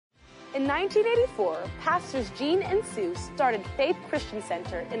In 1984, pastors Gene and Sue started Faith Christian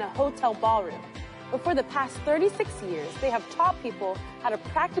Center in a hotel ballroom. But for the past 36 years, they have taught people how to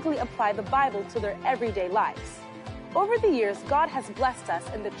practically apply the Bible to their everyday lives. Over the years, God has blessed us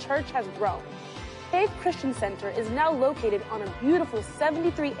and the church has grown. Faith Christian Center is now located on a beautiful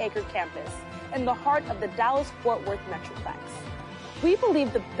 73-acre campus in the heart of the Dallas-Fort Worth Metroplex. We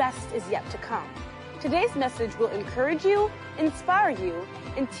believe the best is yet to come. Today's message will encourage you, inspire you,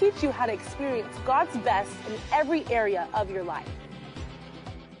 and teach you how to experience God's best in every area of your life.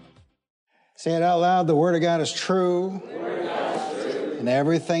 Say it out loud. The Word of God is true, and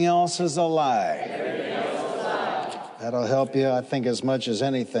everything else is a lie. That'll help you, I think, as much as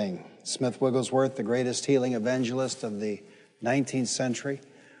anything. Smith Wigglesworth, the greatest healing evangelist of the 19th century,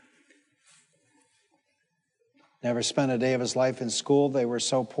 never spent a day of his life in school. They were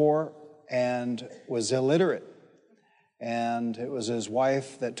so poor and was illiterate. And it was his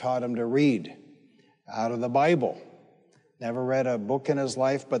wife that taught him to read out of the Bible. Never read a book in his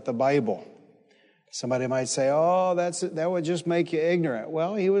life but the Bible. Somebody might say, oh, that would just make you ignorant.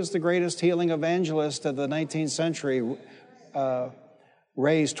 Well, he was the greatest healing evangelist of the 19th century,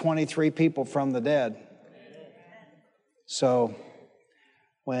 raised 23 people from the dead. So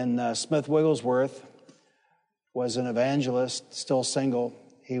when Smith Wigglesworth was an evangelist, still single,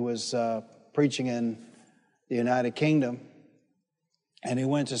 he was preaching in the United Kingdom, and he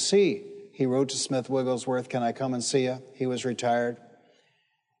went to see. He wrote to Smith Wigglesworth, can I come and see you? He was retired.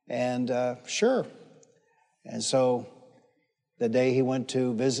 And sure. And so the day he went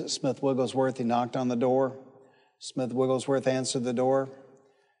to visit Smith Wigglesworth, he knocked on the door. Smith Wigglesworth answered the door,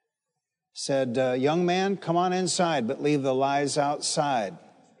 said, young man, come on inside, but leave the lies outside.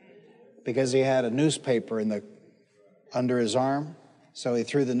 Because he had a newspaper under his arm. So he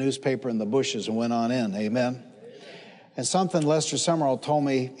threw the newspaper in the bushes and went on in. Amen. And something Lester Summerall told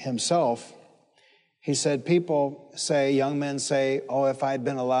me himself. He said, people say, young men say, oh, if I'd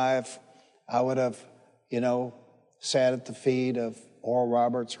been alive, I would have, sat at the feet of Oral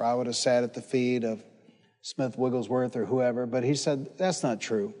Roberts, or I would have sat at the feet of Smith Wigglesworth or whoever. But he said, that's not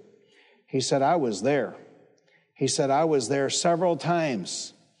true. He said, I was there. He said, I was there several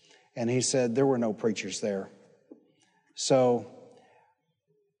times. And he said, there were no preachers there. So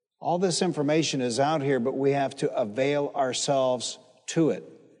all this information is out here, but we have to avail ourselves to it.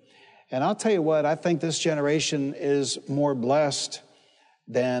 And I'll tell you what, I think this generation is more blessed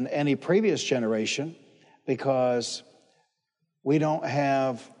than any previous generation because we don't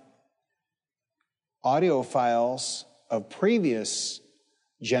have audio files of previous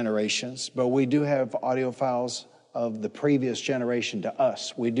generations, but we do have audio files of the previous generation to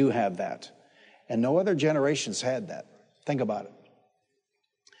us. We do have that. And no other generations had that. Think about it.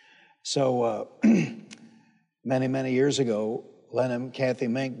 So many, many years ago, Len and Kathy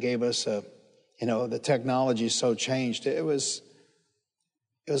Mink gave us the technology so changed. It was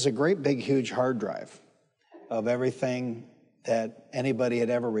a great big huge hard drive of everything that anybody had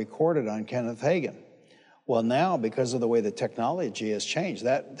ever recorded on Kenneth Hagin. Well, now, because of the way the technology has changed,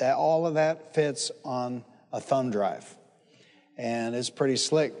 that all of that fits on a thumb drive. And it's pretty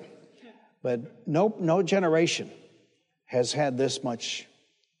slick. But no generation has had this much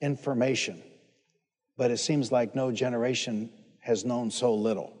information. But it seems like no generation has known so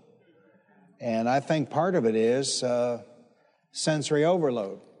little. And I think part of it is sensory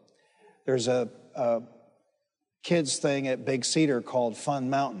overload. There's a kids thing at Big Cedar called Fun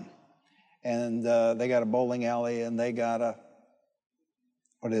Mountain. And they got a bowling alley, and they got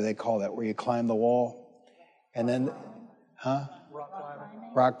what do they call that, where you climb the wall? And then,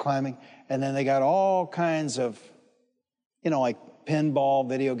 Rock climbing. And then they got all kinds of, like pinball,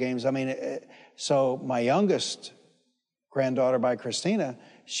 video games. I mean, so my youngest granddaughter by Christina,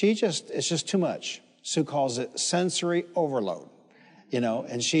 it's just too much. Sue calls it sensory overload,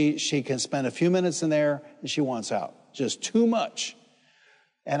 and she can spend a few minutes in there and she wants out. Just too much.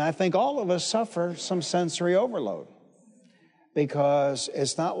 And I think all of us suffer some sensory overload because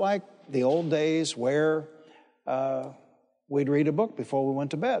it's not like the old days where we'd read a book before we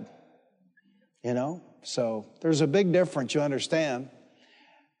went to bed, So there's a big difference, you understand.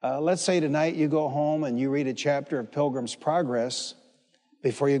 Let's say tonight you go home and you read a chapter of Pilgrim's Progress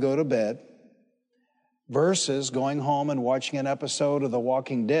before you go to bed versus going home and watching an episode of The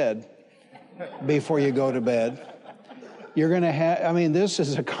Walking Dead before you go to bed. You're going to have, this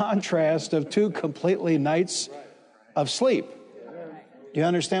is a contrast of two completely nights of sleep. Do you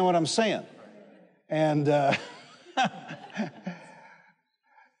understand what I'm saying? And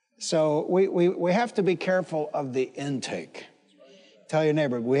so we have to be careful of the intake. Tell your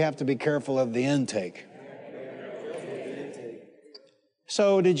neighbor, we have to be careful of the intake.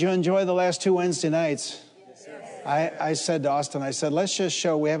 So did you enjoy the last 2 Wednesday nights? I said to Austin, I said, let's just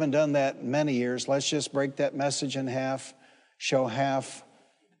show, we haven't done that in many years. Let's just break that message in half, show half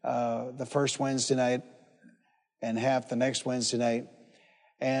the first Wednesday night and half the next Wednesday night.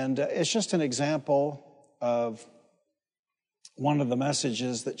 And it's just an example of one of the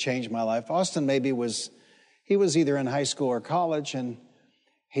messages that changed my life. Austin he was either in high school or college, and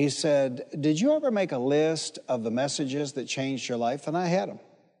he said, did you ever make a list of the messages that changed your life? And I had them.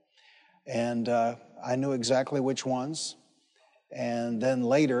 And I knew exactly which ones. And then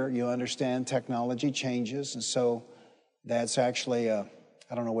later, you understand, technology changes. And so that's actually, I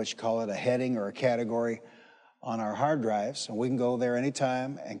don't know what you call it, a heading or a category on our hard drives. And we can go there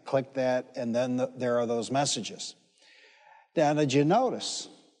anytime and click that, and then there are those messages. Now, did you notice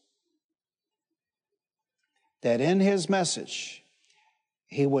that in his message,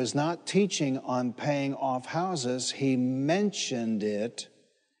 he was not teaching on paying off houses. He mentioned it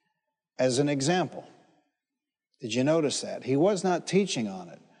as an example. Did you notice that? He was not teaching on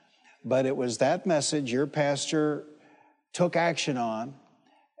it, but it was that message your pastor took action on.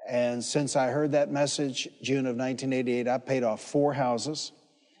 And since I heard that message, June of 1988, I paid off 4 houses,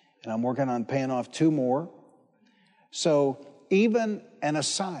 and I'm working on paying off 2 more. So even an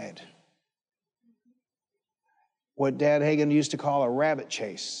aside, what Dad Hagin used to call a rabbit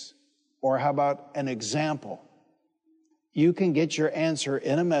chase, or how about an example? You can get your answer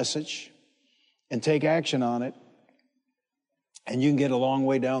in a message and take action on it, and you can get a long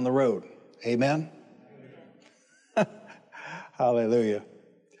way down the road. Amen? Hallelujah.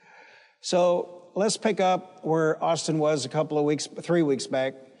 So let's pick up where Austin was 3 weeks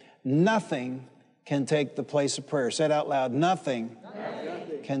back. Nothing can take the place of prayer. Say it out loud. Nothing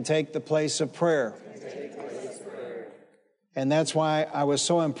can take the place of prayer. And that's why I was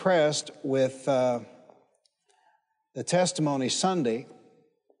so impressed with the testimony Sunday.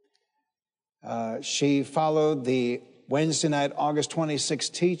 She followed the Wednesday night, August 26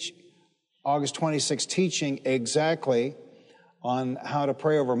 teaching exactly on how to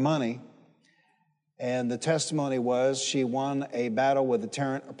pray over money. And the testimony was she won a battle with the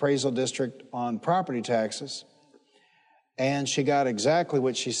Tarrant Appraisal District on property taxes. And she got exactly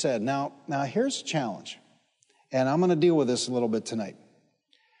what she said. Now here's a challenge. And I'm going to deal with this a little bit tonight.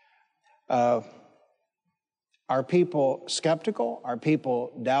 Are people skeptical? Are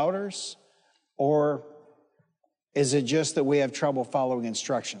people doubters? Or is it just that we have trouble following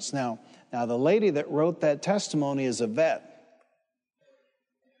instructions? Now the lady that wrote that testimony is a vet.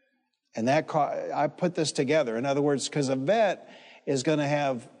 And I put this together. In other words, because a vet is going to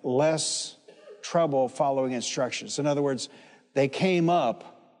have less trouble following instructions. In other words, they came up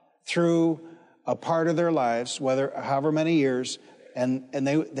through a part of their lives, however many years, and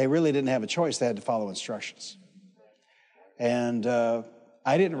they really didn't have a choice. They had to follow instructions. And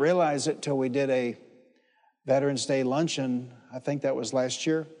I didn't realize it till we did a Veterans Day luncheon. I think that was last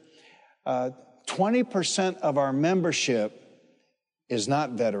year. 20% of our membership is not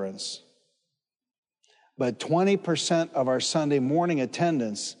veterans, but 20% of our Sunday morning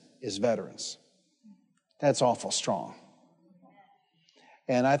attendance is veterans. That's awful strong.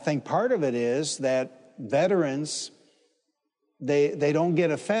 And I think part of it is that veterans, they don't get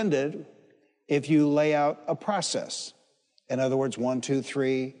offended if you lay out a process. In other words, 1, 2,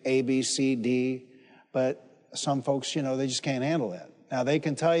 3, A, B, C, D. But some folks, they just can't handle that. Now, they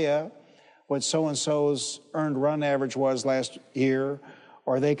can tell you what so-and-so's earned run average was last year,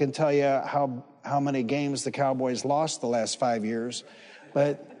 or they can tell you how many games the Cowboys lost the last 5 years.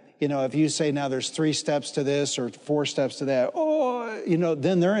 But, if you say now there's 3 steps to this or 4 steps to that,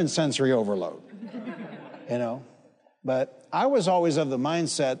 then they're in sensory overload, But I was always of the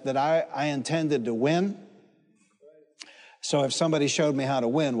mindset that I intended to win. So if somebody showed me how to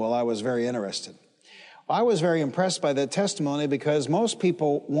win, well, I was very interested. I was very impressed by that testimony because most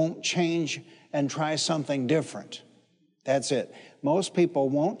people won't change and try something different. That's it. Most people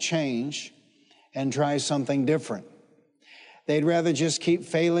won't change and try something different. They'd rather just keep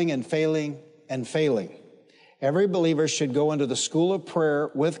failing and failing and failing. Every believer should go into the school of prayer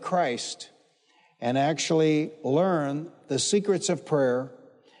with Christ and actually learn the secrets of prayer,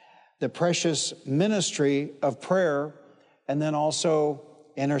 the precious ministry of prayer, and then also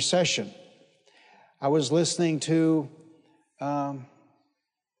intercession. I was listening to,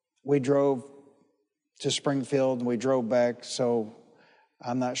 we drove to Springfield and we drove back, so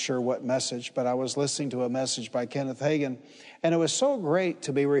I'm not sure what message, but I was listening to a message by Kenneth Hagin, and it was so great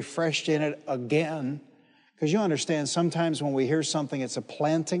to be refreshed in it again, because you understand sometimes when we hear something, it's a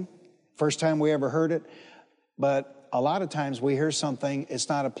planting, first time we ever heard it, but a lot of times we hear something, it's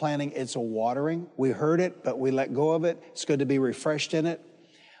not a planting, it's a watering. We heard it, but we let go of it. It's good to be refreshed in it.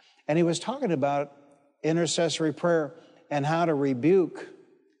 And he was talking about intercessory prayer and how to rebuke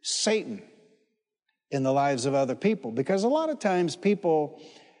Satan in the lives of other people. Because a lot of times people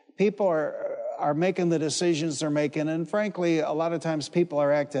are making the decisions they're making, and frankly, a lot of times people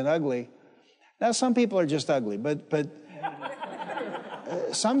are acting ugly. Now, some people are just ugly, but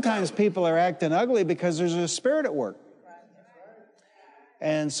sometimes people are acting ugly because there's a spirit at work.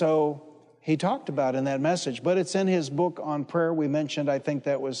 And so he talked about in that message, but it's in his book on prayer. We mentioned, I think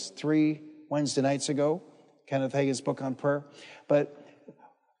that was 3 Wednesday nights ago, Kenneth Hagin's book on prayer. But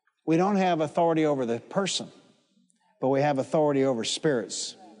we don't have authority over the person, but we have authority over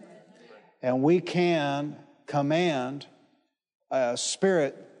spirits. And we can command a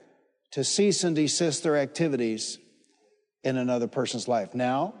spirit to cease and desist their activities in another person's life.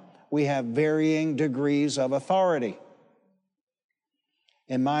 Now, we have varying degrees of authority.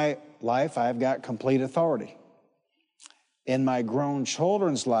 In my life, I've got complete authority. In my grown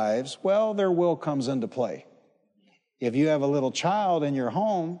children's lives, well, their will comes into play. If you have a little child in your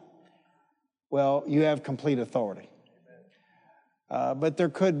home, well, you have complete authority. But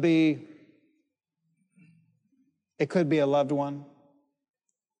it could be a loved one.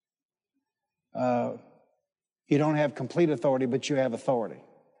 You don't have complete authority, but you have authority.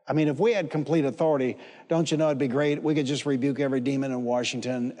 I mean, if we had complete authority, don't you know it'd be great? We could just rebuke every demon in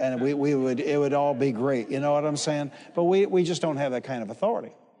Washington, and it would all be great. You know what I'm saying? But we just don't have that kind of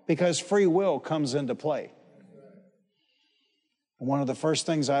authority because free will comes into play. And one of the first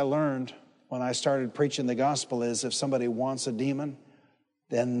things I learned when I started preaching the gospel is if somebody wants a demon,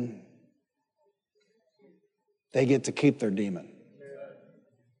 then they get to keep their demon.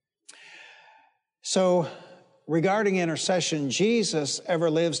 So, regarding intercession, Jesus ever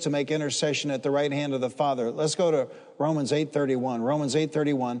lives to make intercession at the right hand of the Father. Let's go to Romans 8:31. Romans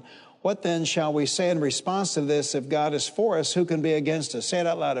 8:31. What then shall we say in response to this? If God is for us, who can be against us? Say it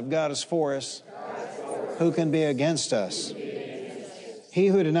out loud. If God is for us, who can be against us? He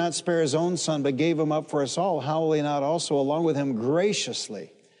who did not spare his own son, but gave him up for us all, how will he not also, along with him,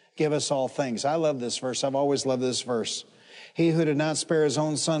 graciously give us all things? I love this verse. I've always loved this verse. He who did not spare his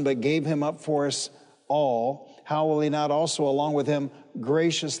own son, but gave him up for us all, how will he not also, along with him,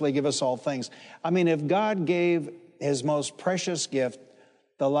 graciously give us all things? I mean, if God gave his most precious gift,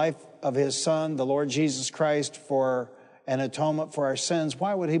 the life of his son, the Lord Jesus Christ, for an atonement for our sins,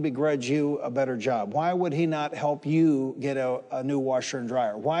 why would he begrudge you a better job? Why would he not help you get a new washer and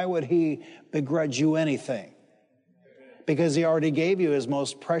dryer? Why would he begrudge you anything? Because he already gave you his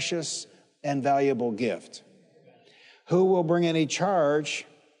most precious and valuable gift. Who will bring any charge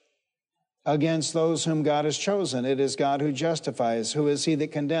against those whom God has chosen? It is God who justifies. Who is he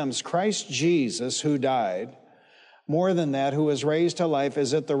that condemns? Christ Jesus, who died. More than that, who was raised to life,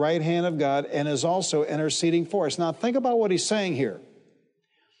 is at the right hand of God and is also interceding for us. Now, think about what he's saying here,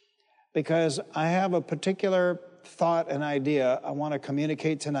 because I have a particular thought and idea I want to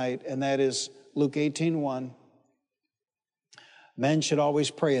communicate tonight, and that is Luke 18:1. Men should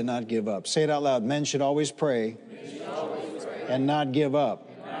always pray and not give up. Say it out loud. Men should always pray, and not give up.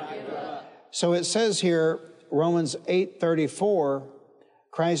 So it says here, Romans 8:34,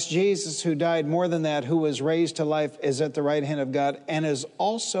 Christ Jesus, who died, more than that, who was raised to life, is at the right hand of God and is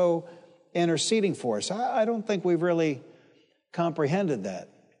also interceding for us. I don't think we've really comprehended that.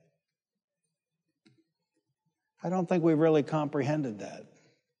 I don't think we've really comprehended that.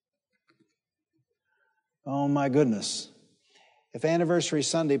 Oh, my goodness. If Anniversary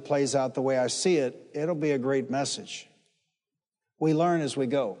Sunday plays out the way I see it, it'll be a great message. We learn as we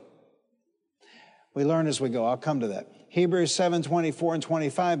go. We learn as we go. I'll come to that. Hebrews 7:24 and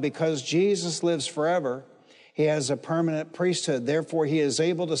 25, because Jesus lives forever, he has a permanent priesthood. Therefore, he is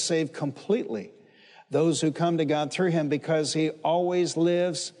able to save completely those who come to God through him, because he always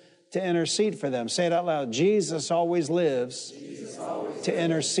lives to intercede for them. Say it out loud. Jesus always lives to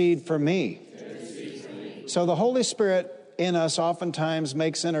intercede for me. So the Holy Spirit in us oftentimes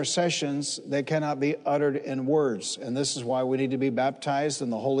makes intercessions that cannot be uttered in words. And this is why we need to be baptized in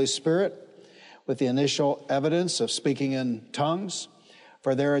the Holy Spirit with the initial evidence of speaking in tongues.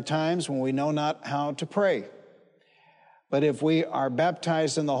 For there are times when we know not how to pray. But if we are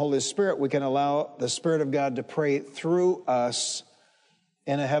baptized in the Holy Spirit, we can allow the Spirit of God to pray through us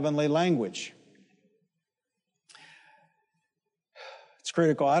in a heavenly language. It's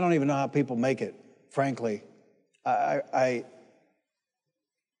critical. I don't even know how people make it, frankly. I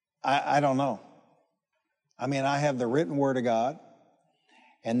don't know. I mean, I have the written word of God,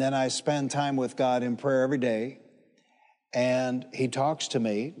 and then I spend time with God in prayer every day, and he talks to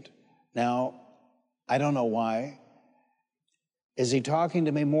me. Now, I don't know why. Is he talking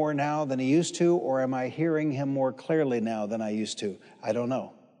to me more now than he used to, or am I hearing him more clearly now than I used to? I don't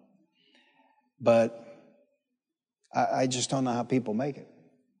know. But I just don't know how people make it.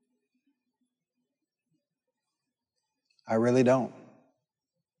 I really don't.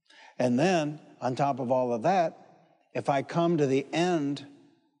 And then, on top of all of that, if I come to the end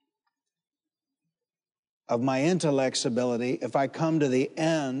of my intellect's ability, if I come to the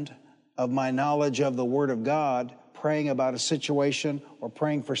end of my knowledge of the Word of God, praying about a situation or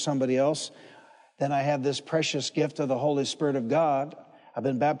praying for somebody else, then I have this precious gift of the Holy Spirit of God. I've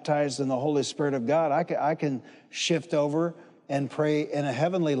been baptized in the Holy Spirit of God. I can shift over and pray in a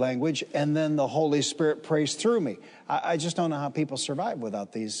heavenly language, and then the Holy Spirit prays through me. I just don't know how people survive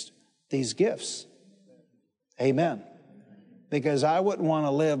without these gifts. Amen. Because I wouldn't want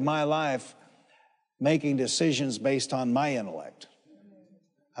to live my life making decisions based on my intellect.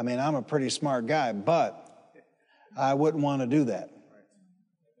 I mean, I'm a pretty smart guy, but I wouldn't want to do that.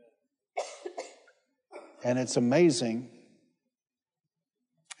 And it's amazing.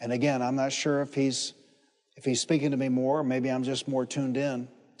 And again, I'm not sure if he's speaking to me more, maybe I'm just more tuned in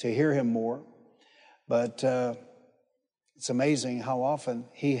to hear him more. But it's amazing how often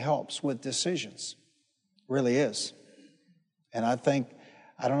he helps with decisions. Really is. And I think,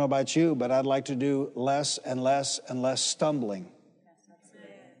 I don't know about you, but I'd like to do less and less and less stumbling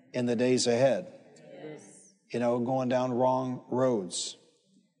in the days ahead. You know, going down wrong roads.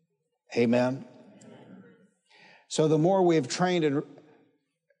 Amen. So the more we've trained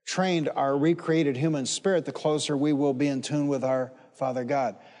our recreated human spirit, the closer we will be in tune with our Father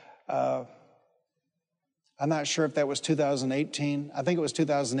God. I'm not sure if that was 2018. I think it was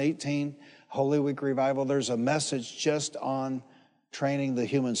 2018, Holy Week Revival. There's a message just on training the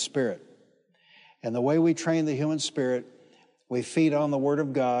human spirit. And the way we train the human spirit, we feed on the Word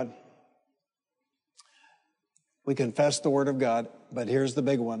of God. We confess the Word of God, but here's the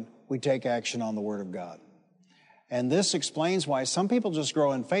big one. We take action on the Word of God. And this explains why some people just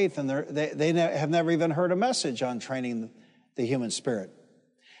grow in faith and they have never even heard a message on training the human spirit.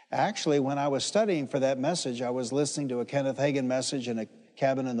 Actually, when I was studying for that message, I was listening to a Kenneth Hagin message in a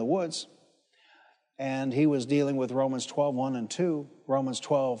cabin in the woods. And he was dealing with Romans 12:1 and 2, Romans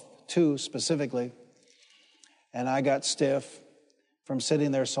 12:2 specifically. And I got stiff from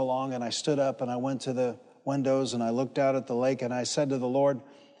sitting there so long, and I stood up and I went to the windows and I looked out at the lake and I said to the Lord,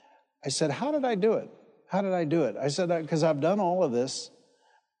 I said, how did I do it? How did I do it? I said, because I've done all of this,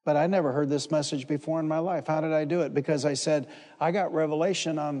 but I never heard this message before in my life. How did I do it? Because I said, I got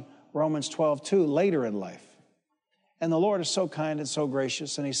revelation on Romans 12:2 later in life. And the Lord is so kind and so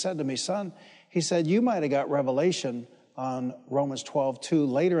gracious. And he said to me, son, he said, you might have got revelation on Romans 12:2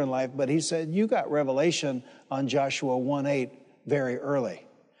 later in life, but he said, you got revelation on Joshua 1:8 very early.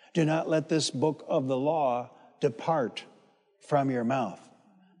 Do not let this book of the law depart from your mouth,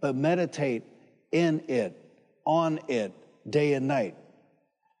 but meditate in it, on it, day and night.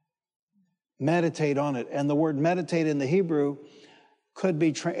 Meditate on it. And the word meditate in the Hebrew could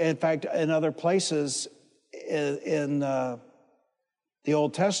be, in fact, in other places in the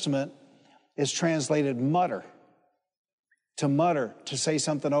Old Testament, is translated mutter. To mutter, to say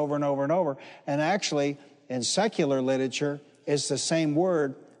something over and over and over. And actually, in secular literature, it's the same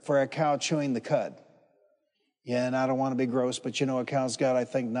word for a cow chewing the cud. Yeah, and I don't want to be gross, but you know, a cow's got, I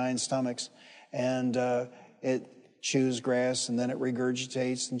think, 9 stomachs. And it chews grass, and then it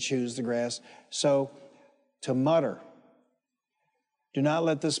regurgitates and chews the grass. So, to mutter. Do not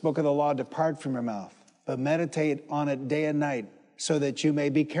let this book of the law depart from your mouth, but meditate on it day and night, so that you may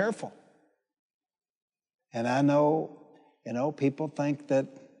be careful. And I know, people think that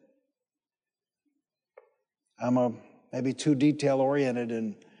I'm maybe too detail-oriented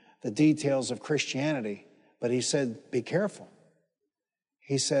in the details of Christianity, but he said, be careful.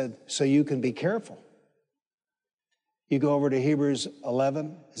 He said, so you can be careful. You go over to Hebrews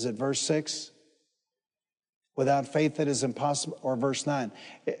 11, is it verse 6? Without faith it is impossible, or verse 9.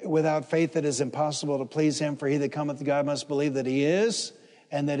 Without faith it is impossible to please him, for he that cometh to God must believe that he is,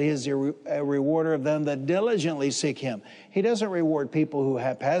 and that he is a rewarder of them that diligently seek him. He doesn't reward people who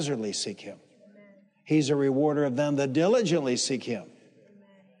haphazardly seek him. He's a rewarder of them that diligently seek him.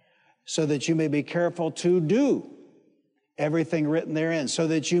 So that you may be careful to do everything written therein, so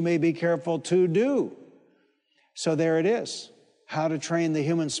that you may be careful to do. So there it is, how to train the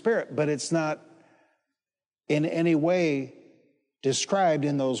human spirit, but it's not in any way described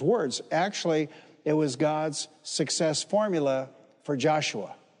in those words. Actually, it was God's success formula for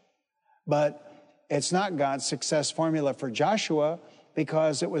Joshua. But it's not God's success formula for Joshua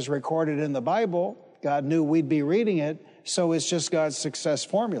because it was recorded in the Bible. God knew we'd be reading it, so it's just God's success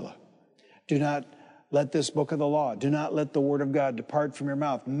formula. Do not Let this book of the law, do not let the word of God depart from your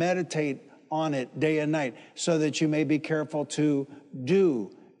mouth. Meditate on it day and night so that you may be careful to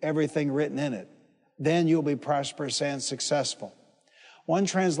do everything written in it. Then you'll be prosperous and successful. One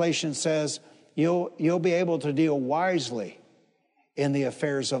translation says you'll be able to deal wisely in the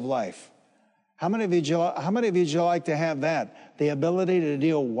affairs of life. How many of you would you like to have that? The ability to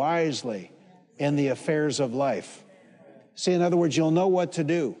deal wisely in the affairs of life. See, in other words, you'll know what to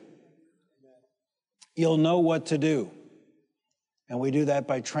do. You'll know what to do. And we do that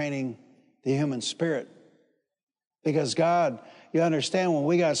by training the human spirit. Because God, you understand, when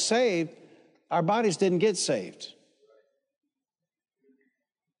we got saved, our bodies didn't get saved.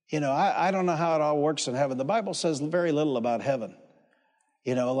 You know, I don't know how it all works in heaven. The Bible says very little about heaven.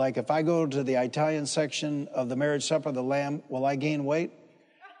 You know, like if I go to the Italian section of the marriage supper of the Lamb, will I gain weight?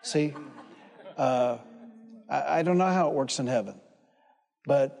 See, I don't know how it works in heaven.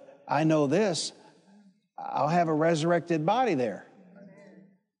 But I know this, I'll have a resurrected body there.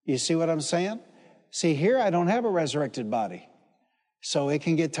 You see what I'm saying? See, here I don't have a resurrected body, so it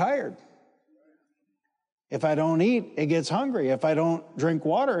can get tired. If I don't eat, it gets hungry. If I don't drink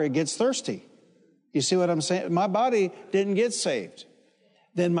water, it gets thirsty. You see what I'm saying? My body didn't get saved.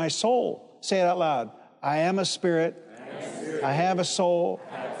 Then my soul, say it out loud, I am a spirit, I have a soul,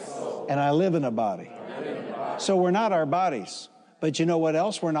 and I live in a body. So we're not our bodies. But you know what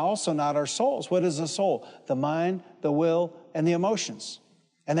else? We're also not our souls. What is a soul? The mind, the will, and the emotions.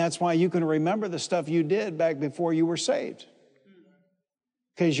 And that's why you can remember the stuff you did back before you were saved.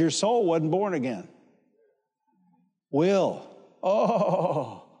 Because your soul wasn't born again. Will.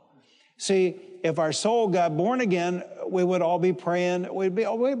 Oh. See, if our soul got born again, we would all be praying. We'd be,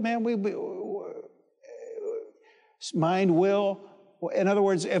 oh, wait, man, mind, will. In other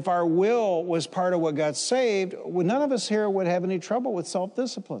words, if our will was part of what got saved, none of us here would have any trouble with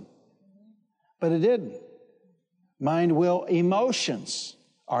self-discipline. But it didn't. Mind, will, emotions.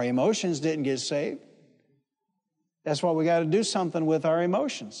 Our emotions didn't get saved. That's why we got to do something with our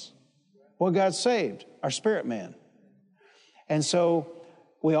emotions. What got saved? Our spirit man. And so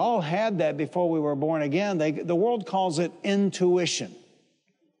we all had that before we were born again. The world calls it intuition.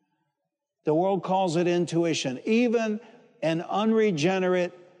 The world calls it intuition. Even an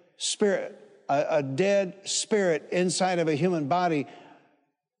unregenerate spirit, a dead spirit inside of a human body,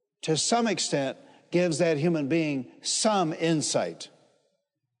 to some extent, gives that human being some insight.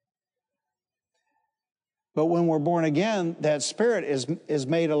 But when we're born again, that spirit is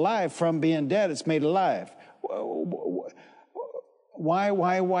made alive from being dead. It's made alive.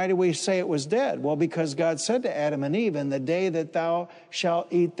 Why do we say it was dead? Well, because God said to Adam and Eve, in the day that thou shalt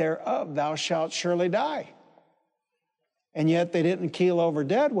eat thereof, thou shalt surely die. And yet they didn't keel over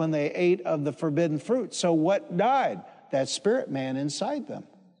dead when they ate of the forbidden fruit. So what died? That spirit man inside them.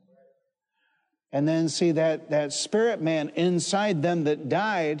 And then see that spirit man inside them that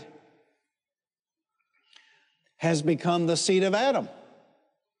died has become the seed of Adam.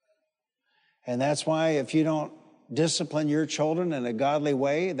 And that's why if you don't discipline your children in a godly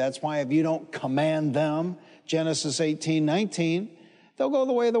way, that's why if you don't command them, Genesis 18:19, they'll go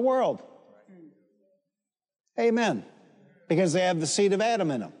the way of the world. Amen. Because they have the seed of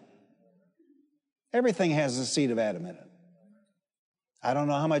Adam in them. Everything has the seed of Adam in it. I don't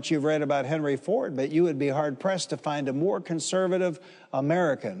know how much you've read about Henry Ford, but you would be hard-pressed to find a more conservative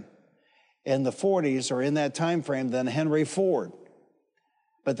American in the 40s or in that time frame than Henry Ford.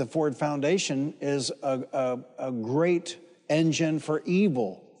 But the Ford Foundation is a great engine for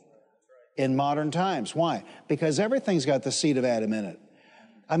evil in modern times. Why? Because everything's got the seed of Adam in it.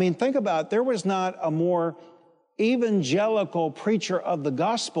 I mean, think about it. There was not a more evangelical preacher of the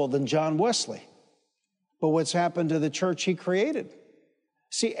gospel than John Wesley. But what's happened to the church he created?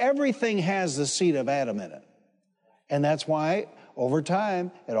 See, everything has the seed of Adam in it. And that's why, over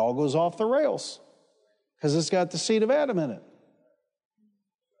time, it all goes off the rails. Because it's got the seed of Adam in it.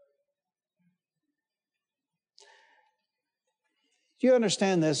 Do you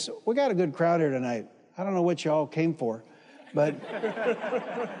understand this? We got a good crowd here tonight. I don't know what you all came for, but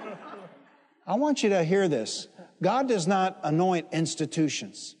I want you to hear this. God does not anoint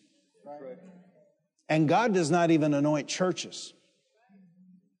institutions. And God does not even anoint churches.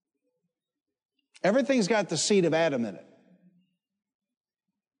 Everything's got the seed of Adam in it.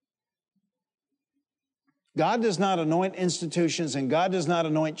 God does not anoint institutions, and God does not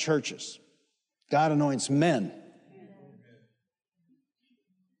anoint churches. God anoints men.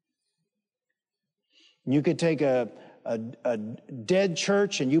 You could take a dead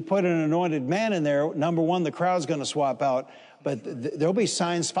church and you put an anointed man in there. Number one, the crowd's going to swap out, but there'll be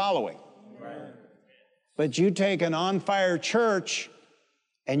signs following. Right. But you take an on-fire church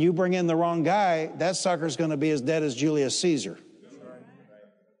and you bring in the wrong guy, that sucker's going to be as dead as Julius Caesar.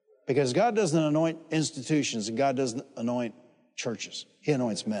 Because God doesn't anoint institutions, and God doesn't anoint churches. He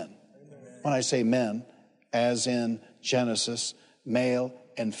anoints men. When I say men, as in Genesis, male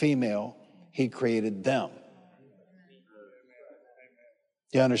and female, he created them.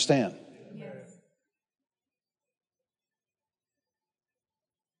 You understand?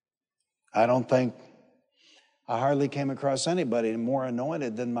 I hardly came across anybody more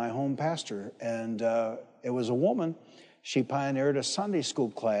anointed than my home pastor. And it was a woman. She pioneered a Sunday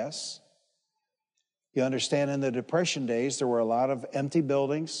school class. You understand, in the Depression days, there were a lot of empty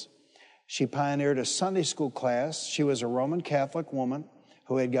buildings. She pioneered a Sunday school class. She was a Roman Catholic woman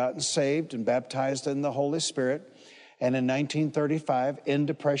who had gotten saved and baptized in the Holy Spirit. And in 1935, in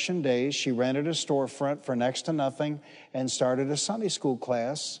Depression days, she rented a storefront for next to nothing and started a Sunday school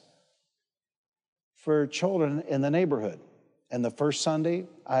class for children in the neighborhood. And the first Sunday,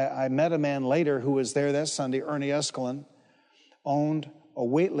 I met a man later who was there that Sunday, Ernie Eskelin, owned a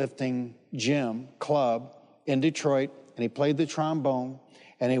weightlifting gym club in Detroit, and he played the trombone,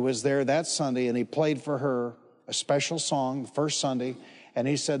 and he was there that Sunday, and he played for her a special song the first Sunday, and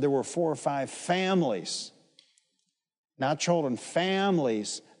he said there were 4 or 5 families, not children,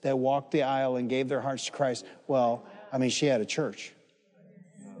 families that walked the aisle and gave their hearts to Christ. Well, I mean, she had a church.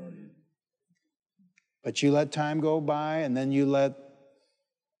 But you let time go by, and then you let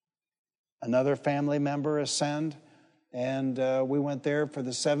another family member ascend, and we went there for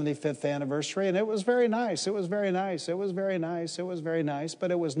the 75th anniversary, and it was very nice. It was very nice. It was very nice. It was very nice, but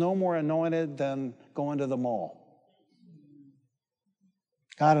it was no more anointed than going to the mall.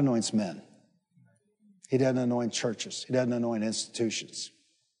 God anoints men. He doesn't anoint churches. He doesn't anoint institutions.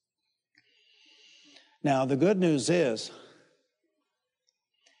 Now, the good news is,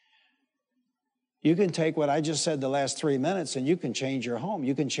 you can take what I just said the last 3 minutes and you can change your home.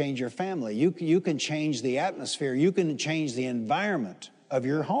 You can change your family. You can change the atmosphere. You can change the environment of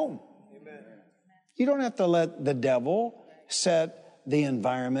your home. Amen. You don't have to let the devil set the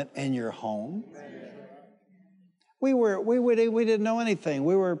environment in your home. Amen. We didn't know anything.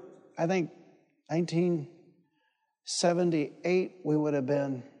 We were, I think, 1978, we would have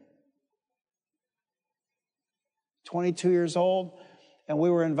been 22 years old. And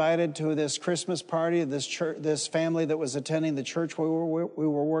we were invited to this Christmas party of this church, this family that was attending the church where we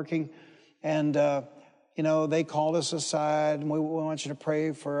were working. And, they called us aside, and we want you to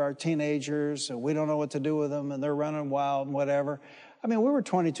pray for our teenagers, and we don't know what to do with them, and they're running wild and whatever. I mean, we were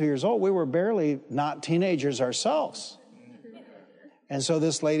 22 years old. We were barely not teenagers ourselves. And so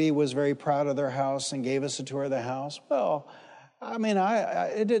this lady was very proud of their house and gave us a tour of the house. Well, I mean,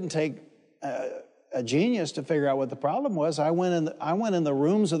 it didn't take a genius to figure out what the problem was. I went in the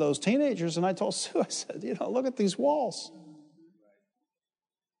rooms of those teenagers, and I told Sue, I said, look at these walls.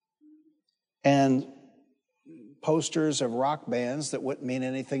 And posters of rock bands that wouldn't mean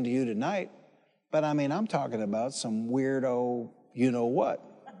anything to you tonight. But I mean, I'm talking about some weirdo, you-know-what.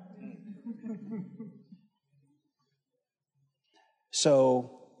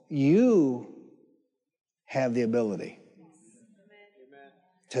 So you have the ability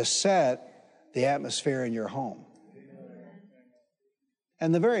to set the atmosphere in your home.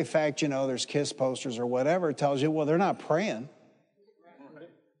 And the very fact, there's KISS posters or whatever tells you, well, they're not praying.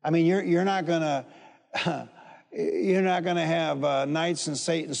 I mean, you're not gonna have Knights in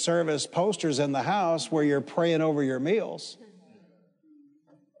Satan's Service posters in the house where you're praying over your meals.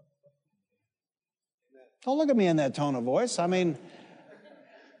 Don't look at me in that tone of voice. I mean,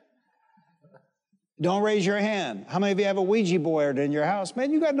 don't raise your hand. How many of you have a Ouija board in your house?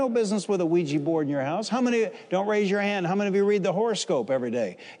 Man, you got no business with a Ouija board in your house. Don't raise your hand. How many of you read the horoscope every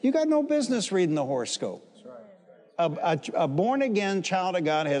day? You got no business reading the horoscope. A born-again child of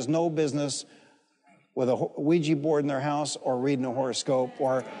God has no business with a Ouija board in their house or reading a horoscope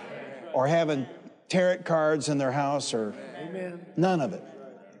or having tarot cards in their house or none of it.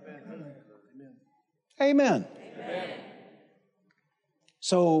 Amen.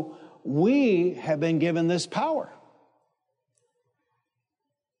 So we have been given this power.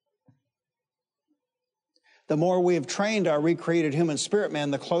 The more we have trained our recreated human spirit man,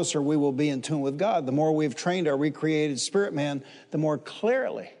 the closer we will be in tune with God. The more we've trained our recreated spirit man, the more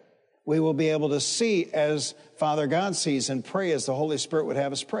clearly we will be able to see as Father God sees and pray as the Holy Spirit would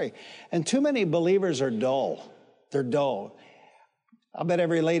have us pray. And too many believers are dull. They're dull. I'll bet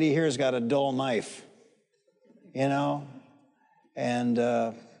every lady here has got a dull knife, and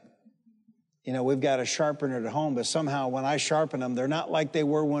we've got a sharpener at home, but somehow when I sharpen them, they're not like they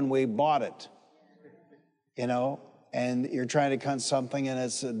were when we bought it, and you're trying to cut something and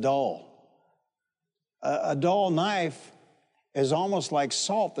it's dull. A dull knife is almost like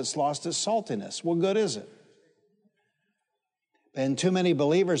salt that's lost its saltiness. What good is it? And too many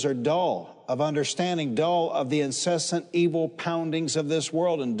believers are dull of understanding, dull of the incessant evil poundings of this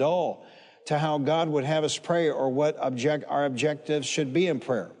world, and dull to how God would have us pray or what our objectives should be in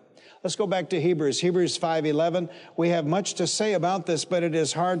prayer. Let's go back to Hebrews. Hebrews 5:11. We have much to say about this, but it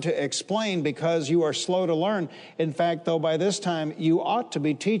is hard to explain because you are slow to learn. In fact, though, by this time you ought to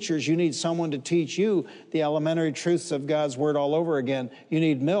be teachers, you need someone to teach you the elementary truths of God's Word all over again. You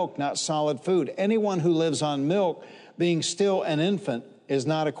need milk, not solid food. Anyone who lives on milk, being still an infant, is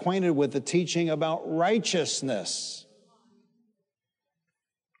not acquainted with the teaching about righteousness.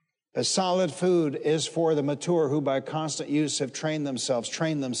 But solid food is for the mature who by constant use have trained themselves.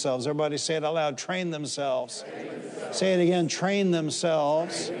 Everybody say it out loud. Train themselves. Say it again. Train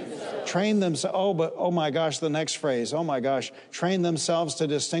themselves. Train themselves. Oh my gosh, the next phrase. Oh my gosh. Train themselves to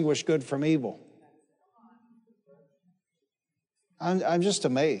distinguish good from evil. I'm just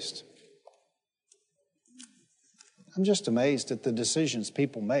amazed. I'm just amazed at the decisions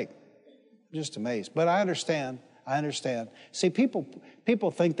people make. I'm just amazed. But I understand. See,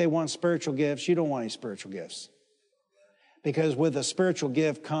 people think they want spiritual gifts. You don't want any spiritual gifts. Because with a spiritual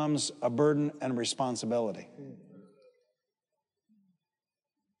gift comes a burden and a responsibility.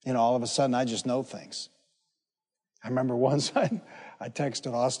 You know, all of a sudden, I just know things. I remember once I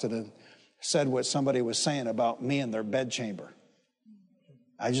texted Austin and said what somebody was saying about me in their bedchamber.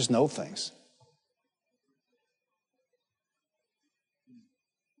 I just know things.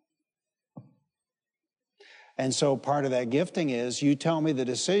 And so part of that gifting is you tell me the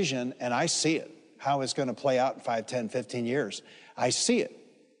decision and I see it, how it's going to play out in 5, 10, 15 years. I see it.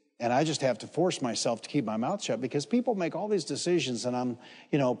 And I just have to force myself to keep my mouth shut because people make all these decisions and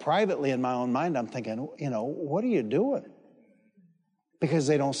I'm, privately in my own mind, I'm thinking, what are you doing? Because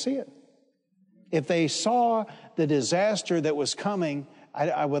they don't see it. If they saw the disaster that was coming,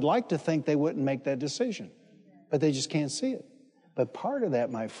 I would like to think they wouldn't make that decision, but they just can't see it. But part of that,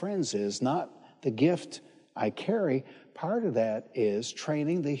 my friends, is not the gift I carry. Part of that is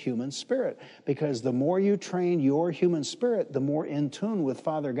training the human spirit, because the more you train your human spirit, the more in tune with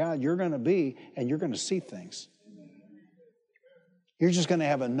Father God you're going to be, and you're going to see things. You're just going to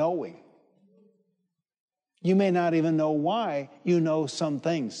have a knowing. You may not even know why you know some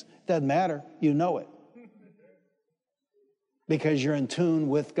things. Doesn't matter. You know it. Because you're in tune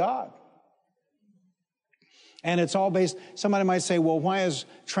with God. And it's all based, somebody might say, well, why is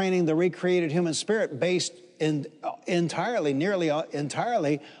training the recreated human spirit based nearly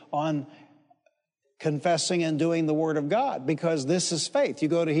entirely on confessing and doing the Word of God? Because this is faith. You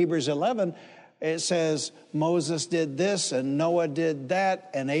go to Hebrews 11, it says Moses did this and Noah did that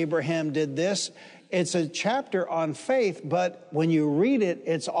and Abraham did this. It's a chapter on faith, but when you read it,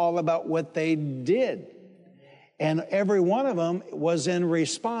 it's all about what they did. And every one of them was in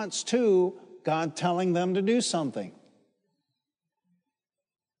response to God telling them to do something.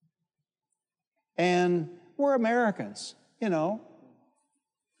 And we're Americans,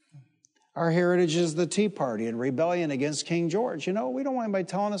 Our heritage is the Tea Party and rebellion against King George. We don't want anybody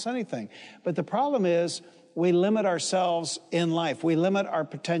telling us anything. But the problem is we limit ourselves in life. We limit our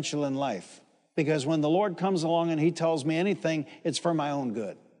potential in life. Because when the Lord comes along and He tells me anything, it's for my own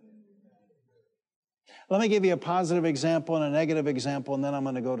good. Let me give you a positive example and a negative example, and then I'm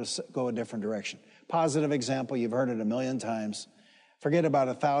going to go a different direction. Positive example, you've heard it a million times. Forget about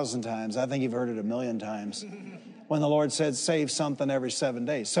 1,000 times. I think you've heard it a million times. When the Lord said, save something every 7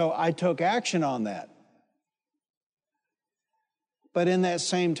 days. So I took action on that. But in that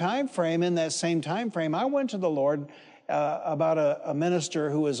same time frame, I went to the Lord about a minister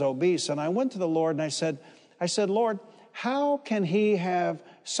who was obese. And I went to the Lord and I said, Lord, how can he have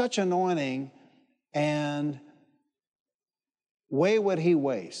such anointing and weigh what he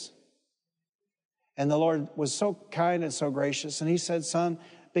weighs? And the Lord was so kind and so gracious. And He said, son,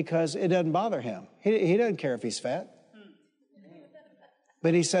 because it doesn't bother Him. He doesn't care if he's fat.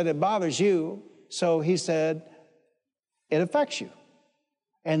 But He said, it bothers you. So He said, it affects you.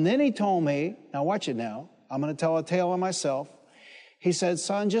 And then He told me, now watch it now. I'm going to tell a tale of myself. He said,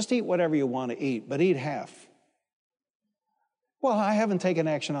 son, just eat whatever you want to eat, but eat half. Well, I haven't taken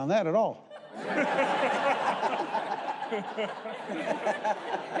action on that at all.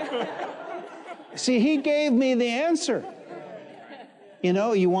 See, He gave me the answer.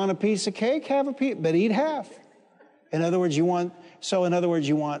 You want a piece of cake? Have a piece, but eat half. In other words, you want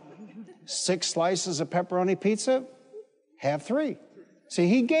 6 slices of pepperoni pizza? Have 3. See,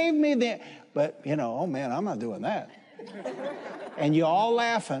 He gave me but oh man, I'm not doing that. And you all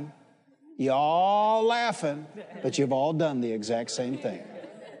laughing, but you've all done the exact same thing.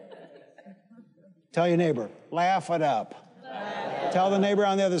 Tell your neighbor, laugh it up. Tell the neighbor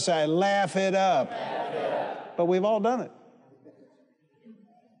on the other side, laugh it up. But we've all done it.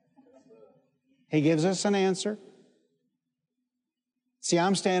 He gives us an answer. See,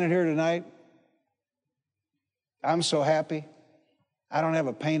 I'm standing here tonight. I'm so happy. I don't have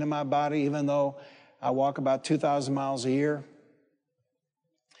a pain in my body, even though I walk about 2,000 miles a year.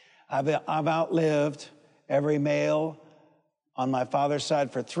 I've outlived every male on my father's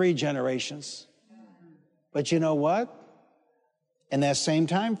side for 3 generations. But you know what? In that same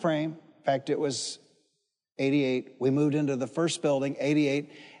time frame, in fact, it was 88, we moved into the first building, 88,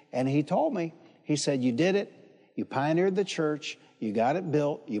 and he told me, he said, you did it, you pioneered the church, you got it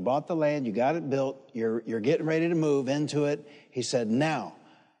built, you bought the land, you got it built, you're getting ready to move into it. He said, now,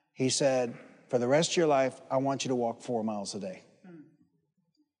 he said, for the rest of your life, I want you to walk 4 miles a day.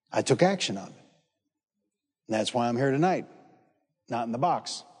 I took action on it. And that's why I'm here tonight, not in the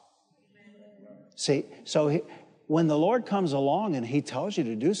box. See, so when the Lord comes along and he tells you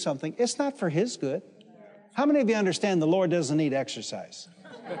to do something, it's not for his good. How many of you understand the Lord doesn't need exercise?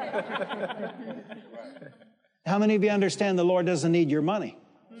 How many of you understand the Lord doesn't need your money?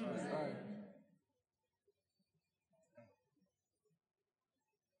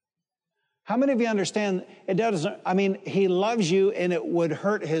 How many of you understand it doesn't, I mean, he loves you and it would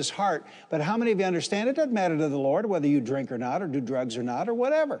hurt his heart, but how many of you understand it doesn't matter to the Lord whether you drink or not, or do drugs or not, or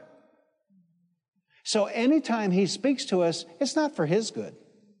whatever. So anytime he speaks to us, it's not for his good.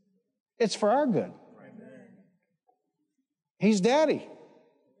 It's for our good. He's daddy.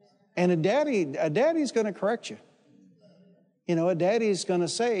 And a daddy's going to correct you. You know, a daddy's going to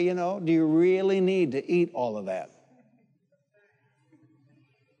say, you know, do you really need to eat all of that?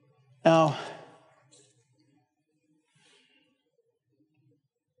 Now,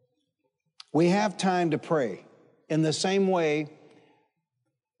 we have time to pray. In the same way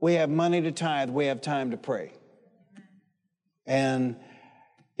we have money to tithe, we have time to pray. And,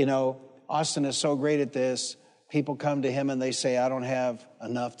 you know, Austin is so great at this. People come to him and they say, I don't have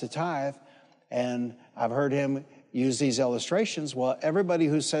enough to tithe. And I've heard him use these illustrations. Well, everybody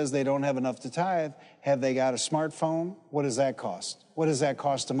who says they don't have enough to tithe, have they got a smartphone? What does that cost? What does that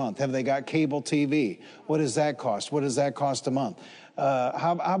cost a month? Have they got cable TV? What does that cost? What does that cost a month?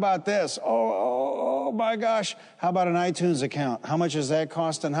 How about this? Oh my gosh. How about an iTunes account? How much does that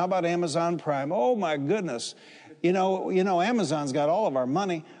cost? And how about Amazon Prime? Oh my goodness. You know, Amazon's got all of our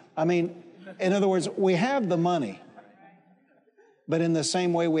money. I mean, in other words, we have the money. But in the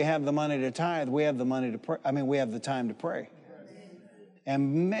same way we have the money to tithe, we have the money to pray. I mean, we have the time to pray.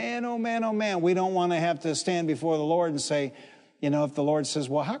 And man, oh man, oh man, we don't want to have to stand before the Lord and say, you know, if the Lord says,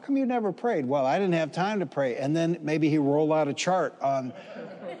 well, how come you never prayed? Well, I didn't have time to pray. And then maybe he rolled out a chart on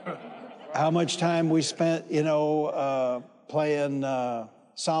how much time we spent, you know, playing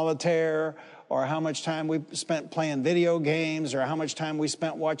solitaire, or how much time we spent playing video games, or how much time we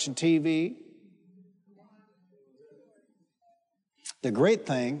spent watching TV. The great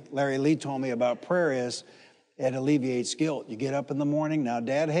thing Larry Lee told me about prayer is it alleviates guilt. You get up in the morning. Now,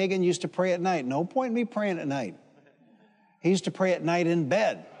 Dad Hagin used to pray at night. No point in me praying at night. He used to pray at night in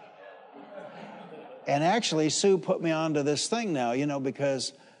bed. And actually, Sue put me onto this thing now, you know,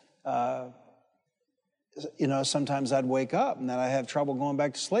 because, you know, sometimes I'd wake up and then I'd have trouble going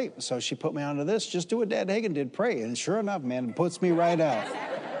back to sleep. So she put me onto this. Just do what Dad Hagin did, pray. And sure enough, man, it puts me right out.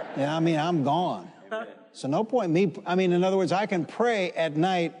 Yeah, I mean, I'm gone. So no point in me, I mean, in other words, I can pray at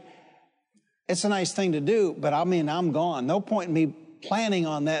night. It's a nice thing to do, but I mean, I'm gone. No point in me planning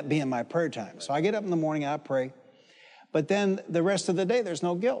on that being my prayer time. So I get up in the morning, I pray. But then the rest of the day, there's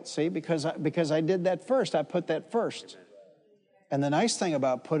no guilt, see, because I did that first. I put that first. And the nice thing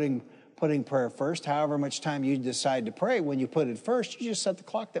about putting prayer first, however much time you decide to pray, when you put it first, you just set the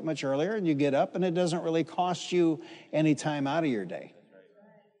clock that much earlier and you get up, and it doesn't really cost you any time out of your day.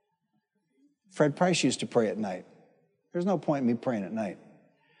 Fred Price used to pray at night. There's no point in me praying at night.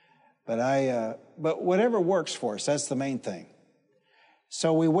 But whatever works for us, that's the main thing.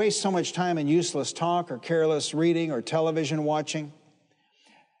 So we waste so much time in useless talk or careless reading or television watching.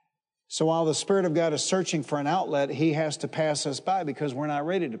 So while the Spirit of God is searching for an outlet, he has to pass us by because we're not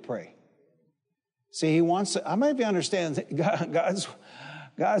ready to pray. See, he wants to, I might be understand God's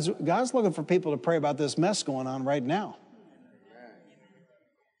looking for people to pray about this mess going on right now.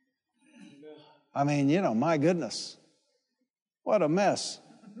 I mean, you know, my goodness, what a mess.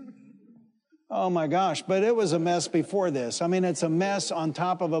 Oh my gosh, but it was a mess before this. I mean, it's a mess on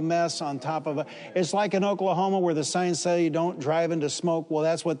top of a mess on top of a, it's like in Oklahoma where the signs say you don't drive into smoke. Well,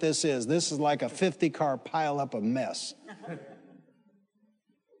 that's what this is. This is like a 50-car pile-up of mess.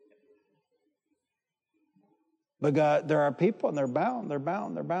 But God, there are people and they're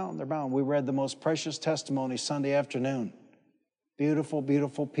bound. We read the most precious testimony Sunday afternoon. Beautiful,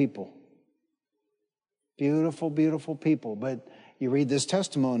 beautiful people. Beautiful, beautiful people. But you read this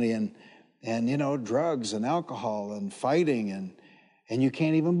testimony and you know, drugs and alcohol and fighting and you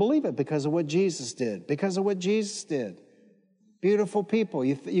can't even believe it because of what Jesus did. Because of what Jesus did. Beautiful people.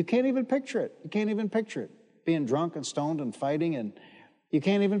 You can't even picture it. You can't even picture it. Being drunk and stoned and fighting, and you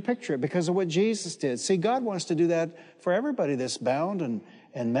can't even picture it because of what Jesus did. See, God wants to do that for everybody that's bound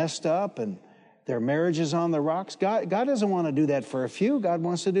and messed up and their marriage is on the rocks. God doesn't want to do that for a few. God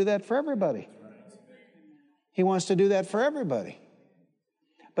wants to do that for everybody. He wants to do that for everybody.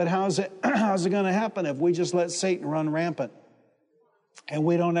 But how's it going to happen if we just let Satan run rampant and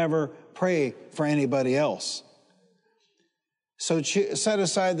we don't ever pray for anybody else? So set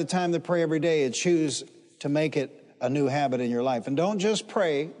aside the time to pray every day and choose to make it a new habit in your life. And don't just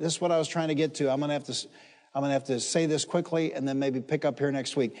pray. This is what I was trying to get to. I'm going to have to say this quickly and then maybe pick up here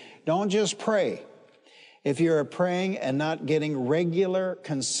next week. Don't just pray. If you're praying and not getting regular,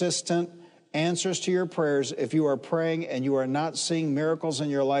 consistent answers to your prayers, if you are praying and you are not seeing miracles in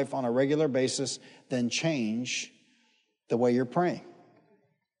your life on a regular basis, then change the way you're praying.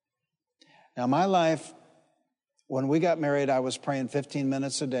 Now, my life, when we got married, I was praying 15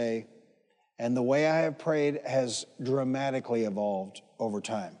 minutes a day, and the way I have prayed has dramatically evolved over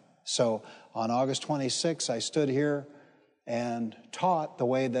time. So on August 26th, I stood here and taught the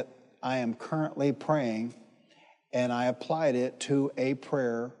way that I am currently praying, and I applied it to a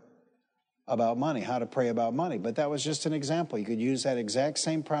prayer about money, how to pray about money. But that was just an example. You could use that exact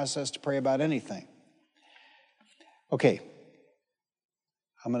same process to pray about anything. Okay.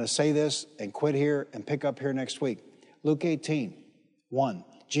 I'm going to say this and quit here and pick up here next week. Luke 18:1.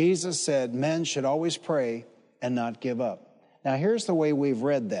 Jesus said men should always pray and not give up. Now here's the way we've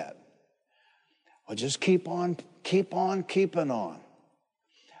read that. Well, just keep on keeping on.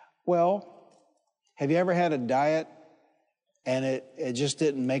 Well, have you ever had a diet and it just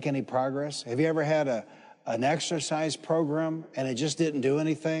didn't make any progress? Have you ever had an exercise program and it just didn't do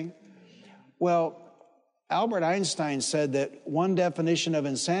anything? Well, Albert Einstein said that one definition of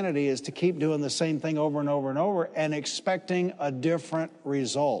insanity is to keep doing the same thing over and over and over and expecting a different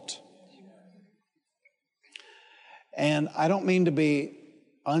result. And I don't mean to be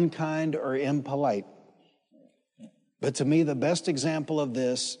unkind or impolite, but to me the best example of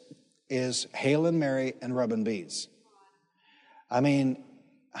this is Hale and Mary and rubbing beads. I mean,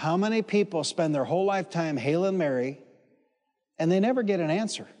 how many people spend their whole lifetime Hale and Mary and they never get an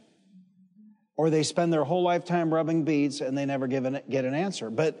answer? Or they spend their whole lifetime rubbing beads and they never get an answer.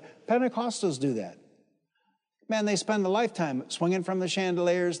 But Pentecostals do that. Man, they spend a lifetime swinging from the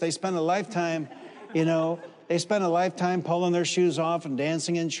chandeliers. They spend a lifetime, they spend a lifetime pulling their shoes off and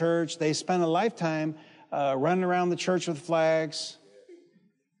dancing in church. They spend a lifetime running around the church with flags.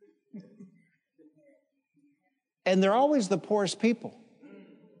 And they're always the poorest people.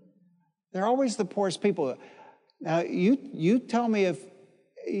 They're always the poorest people. Now, you tell me if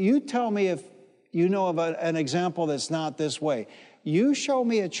you know of an example that's not this way. You show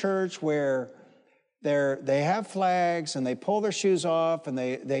me a church where they have flags and they pull their shoes off and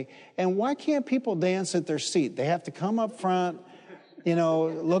and why can't people dance at their seat? They have to come up front,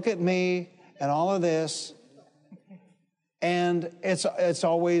 look at me and all of this. And it's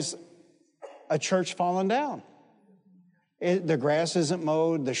always a church falling down. The grass isn't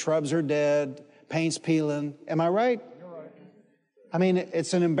mowed, the shrubs are dead, paint's peeling. Am I right? You're right. I mean,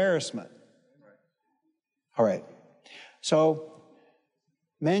 it's an embarrassment. All right. So,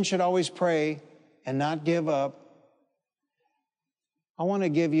 men should always pray and not give up. I want to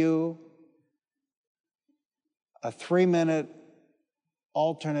give you a 3-minute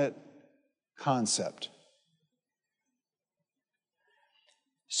alternate concept.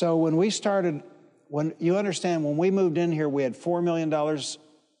 So when we moved in here, we had $4 million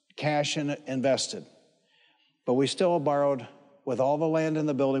cash invested, but we still borrowed. With all the land in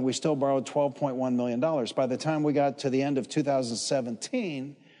the building, we still borrowed $12.1 million. By the time we got to the end of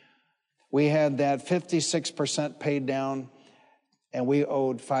 2017, we had that 56% paid down, and we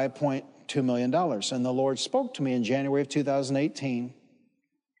owed $5.2 million. And the Lord spoke to me in January of 2018,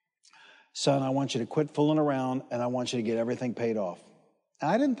 son, I want you to quit fooling around, and I want you to get everything paid off. And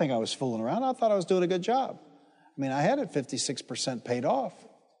I didn't think I was fooling around. I thought I was doing a good job. I mean, I had it 56% paid off.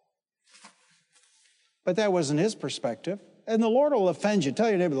 But that wasn't his perspective. And the Lord will offend you. Tell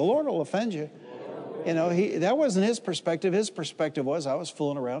your neighbor, the Lord will offend you. That wasn't his perspective. His perspective was, I was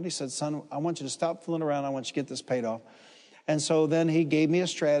fooling around. He said, son, I want you to stop fooling around. I want you to get this paid off. And so then he gave me a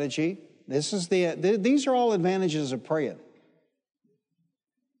strategy. These are all advantages of praying.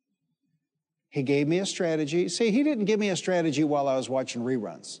 He gave me a strategy. See, he didn't give me a strategy while I was watching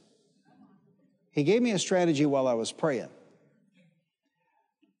reruns. He gave me a strategy while I was praying.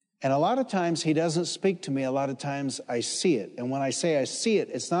 And a lot of times he doesn't speak to me. A lot of times I see it. And when I say I see it,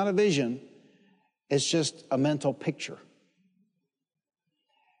 it's not a vision. It's just a mental picture.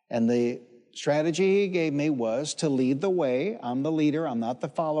 And the strategy he gave me was to lead the way. I'm the leader. I'm not the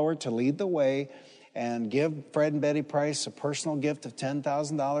follower. To lead the way and give Fred and Betty Price a personal gift of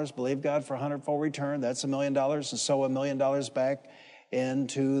 $10,000. Believe God for a 100-fold return. That's $1 million. And sow $1 million back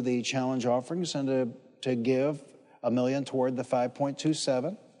into the challenge offerings, and to give $1 million toward the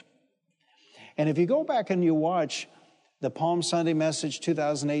 5.27. And if you go back and you watch the Palm Sunday message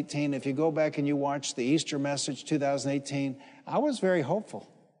 2018, if you go back and you watch the Easter message 2018, I was very hopeful.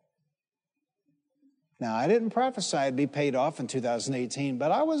 Now, I didn't prophesy I'd be paid off in 2018,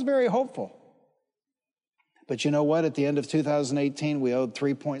 but I was very hopeful. But you know what? At the end of 2018, we owed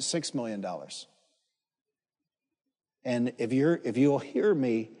 $3.6 million. And if you'll hear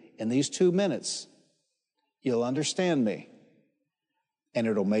me in these 2 minutes, you'll understand me, and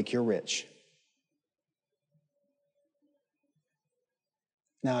it'll make you rich.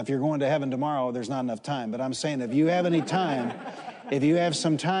 Now, if you're going to heaven tomorrow, there's not enough time. But I'm saying if you have any time, if you have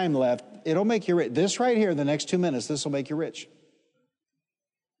some time left, it'll make you rich. This right here, the next 2 minutes, this will make you rich.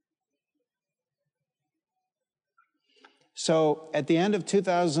 So at the end of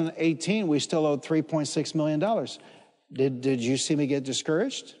 2018, we still owed $3.6 million. Did you see me get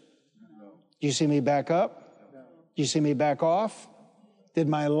discouraged? No. Did you see me back up? No. Did you see me back off? Did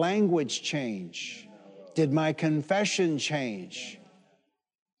my language change? No. Did my confession change?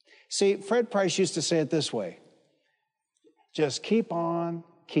 See, Fred Price used to say it this way: just keep on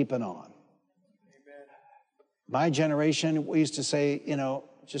keeping on. Amen. My generation, we used to say,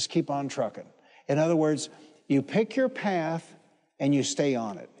 just keep on trucking. In other words, you pick your path and you stay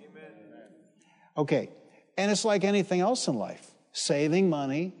on it. Amen. Okay, and it's like anything else in life. Saving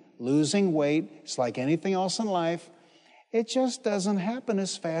money, losing weight, it's like anything else in life. It just doesn't happen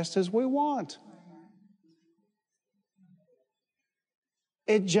as fast as we want.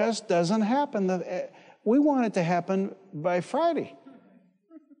 It just doesn't happen. We want it to happen by Friday,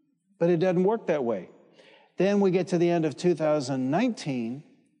 but it doesn't work that way. Then we get to the end of 2019,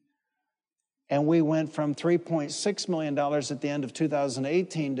 and we went from $3.6 million at the end of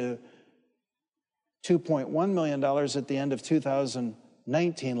 2018 to $2.1 million at the end of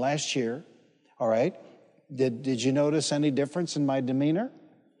 2019, last year. All right. Did you notice any difference in my demeanor?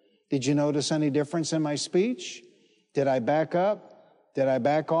 Did you notice any difference in my speech? Did I back up? Did I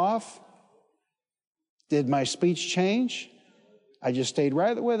back off? Did my speech change? I just stayed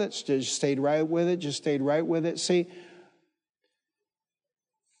right with it, just stayed right with it, just stayed right with it. See,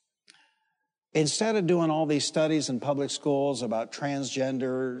 instead of doing all these studies in public schools about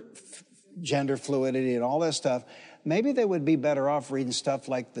transgender, gender fluidity and all that stuff, maybe they would be better off reading stuff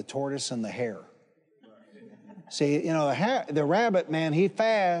like The Tortoise and the Hare. See, the rabbit, man, he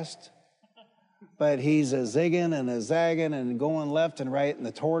fast, but he's a zigging and a zagging and going left and right. And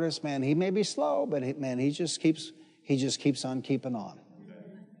the tortoise, man, he may be slow, but he just keeps on keeping on.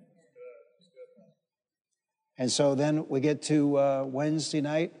 And so then we get to Wednesday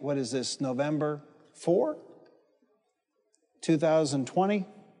night. What is this, November 4, 2020?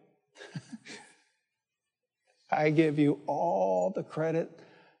 I give you all the credit,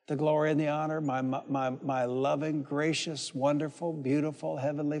 the glory, and the honor, my loving, gracious, wonderful, beautiful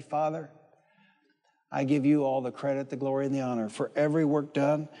Heavenly Father. I give you all the credit, the glory, and the honor for every work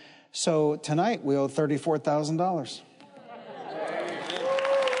done. So tonight we owe $34,000.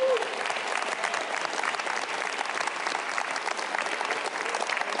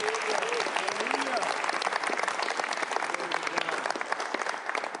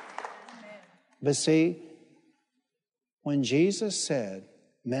 But see, when Jesus said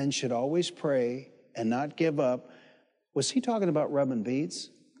men should always pray and not give up, was he talking about rubbing beads?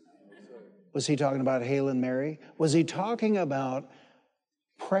 Was he talking about Hail and Mary? Was he talking about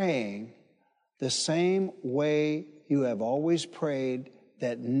praying the same way you have always prayed,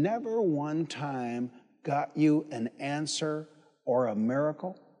 that never one time got you an answer or a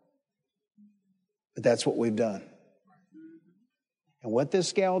miracle? But that's what we've done. And what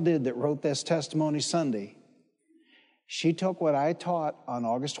this gal did that wrote this testimony Sunday, she took what I taught on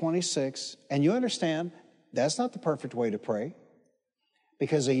August 26th, and you understand, that's not the perfect way to pray.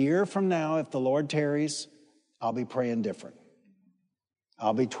 Because a year from now, if the Lord tarries, I'll be praying different.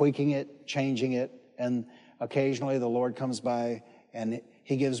 I'll be tweaking it, changing it, and occasionally the Lord comes by and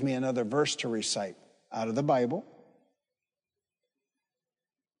he gives me another verse to recite out of the Bible.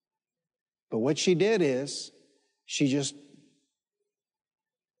 But what she did is she just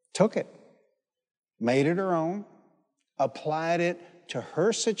took it, made it her own, applied it to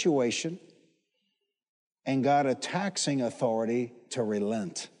her situation, and got a taxing authority to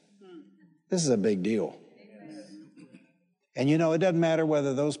relent. This is a big deal. And you know, it doesn't matter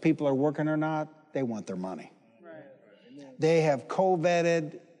whether those people are working or not, they want their money. They have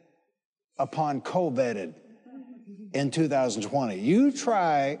co-vetted upon co-vetted in 2020. You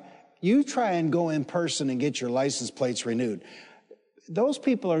try and go in person and get your license plates renewed. Those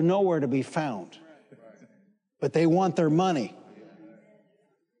people are nowhere to be found, but they want their money.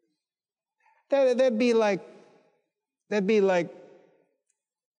 That'd be like,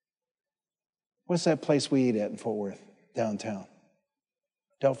 what's that place we eat at in Fort Worth, downtown?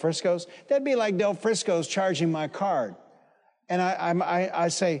 Del Frisco's? That'd be like Del Frisco's charging my card. And I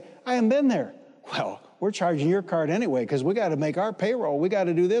say, I haven't been there. Well, we're charging your card anyway because we got to make our payroll. We got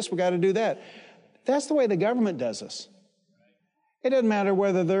to do this. We got to do that. That's the way the government does us. It doesn't matter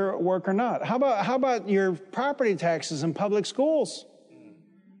whether they're at work or not. How about your property taxes in public schools?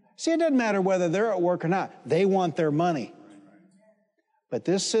 See, it doesn't matter whether they're at work or not. They want their money. But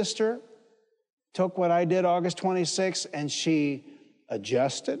this sister took what I did August 26th and she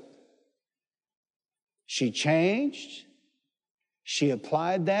adjusted. She changed. She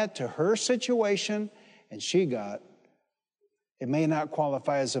applied that to her situation, and she got, it may not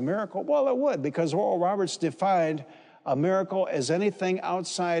qualify as a miracle. Well, it would, because Oral Roberts defined a miracle as anything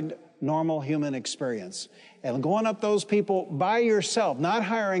outside normal human experience. And going up those people by yourself, not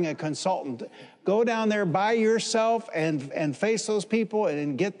hiring a consultant, go down there by yourself and face those people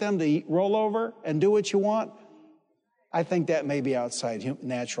and get them to roll over and do what you want, I think that may be outside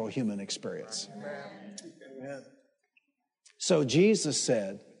natural human experience. Amen. So Jesus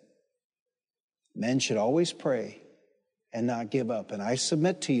said, men should always pray and not give up. And I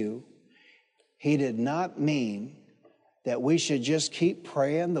submit to you, he did not mean that we should just keep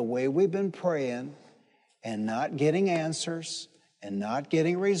praying the way we've been praying and not getting answers and not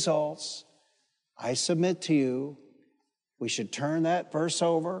getting results. I submit to you, we should turn that verse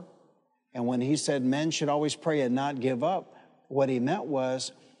over. And when he said men should always pray and not give up, what he meant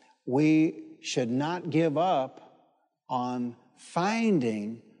was we should not give up on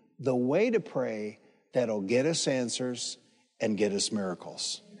finding the way to pray that'll get us answers and get us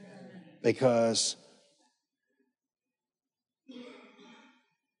miracles. Because,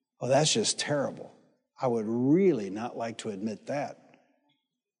 well, that's just terrible. I would really not like to admit that.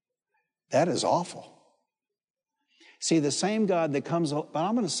 That is awful. See, the same God that comes, but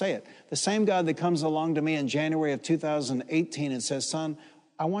I'm going to say it, the same God that comes along to me in January of 2018 and says, son,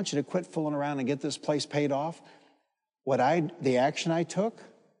 I want you to quit fooling around and get this place paid off. The action I took,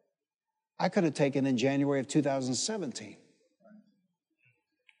 I could have taken in January of 2017.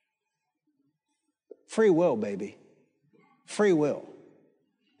 Free will, baby. Free will.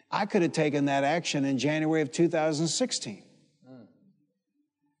 I could have taken that action in January of 2016.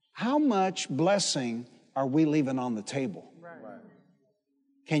 How much blessing are we leaving on the table?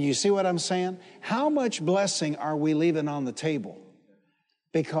 Can you see what I'm saying? How much blessing are we leaving on the table?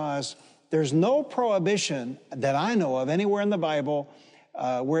 Because there's no prohibition that I know of anywhere in the Bible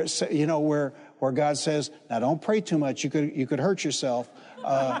where God says, now don't pray too much. You could hurt yourself.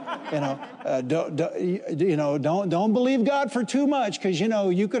 Don't believe God for too much because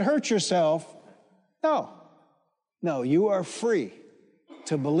you could hurt yourself. No, you are free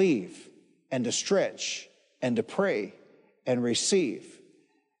to believe and to stretch and to pray and receive.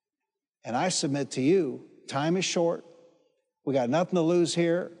 And I submit to you, time is short. We got nothing to lose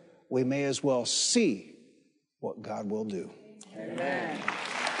here. We may as well see what God will do. Amen.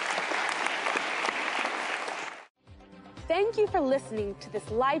 Thank you for listening to this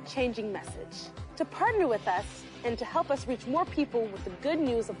life-changing message. To partner with us and to help us reach more people with the good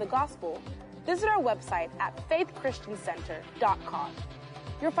news of the gospel, visit our website at faithchristiancenter.com.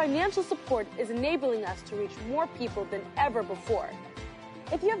 Your financial support is enabling us to reach more people than ever before.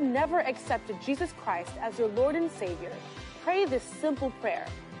 If you have never accepted Jesus Christ as your Lord and Savior, pray this simple prayer.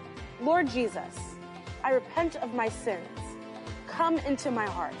 Lord Jesus, I repent of my sins. Come into my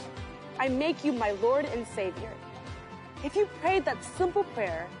heart. I make you my Lord and Savior. If you prayed that simple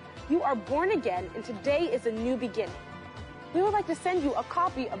prayer, you are born again and today is a new beginning. We would like to send you a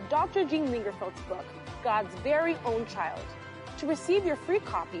copy of Dr. Gene Lingerfeld's book, God's Very Own Child. To receive your free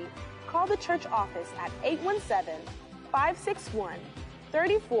copy, call the church office at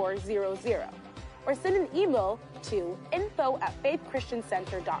 817-561-3400 or send an email to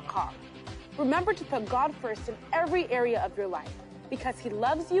info@faithchristiancenter.com. Remember to put God first in every area of your life because He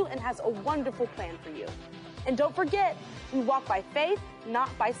loves you and has a wonderful plan for you. And don't forget, we walk by faith, not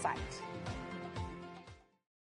by sight.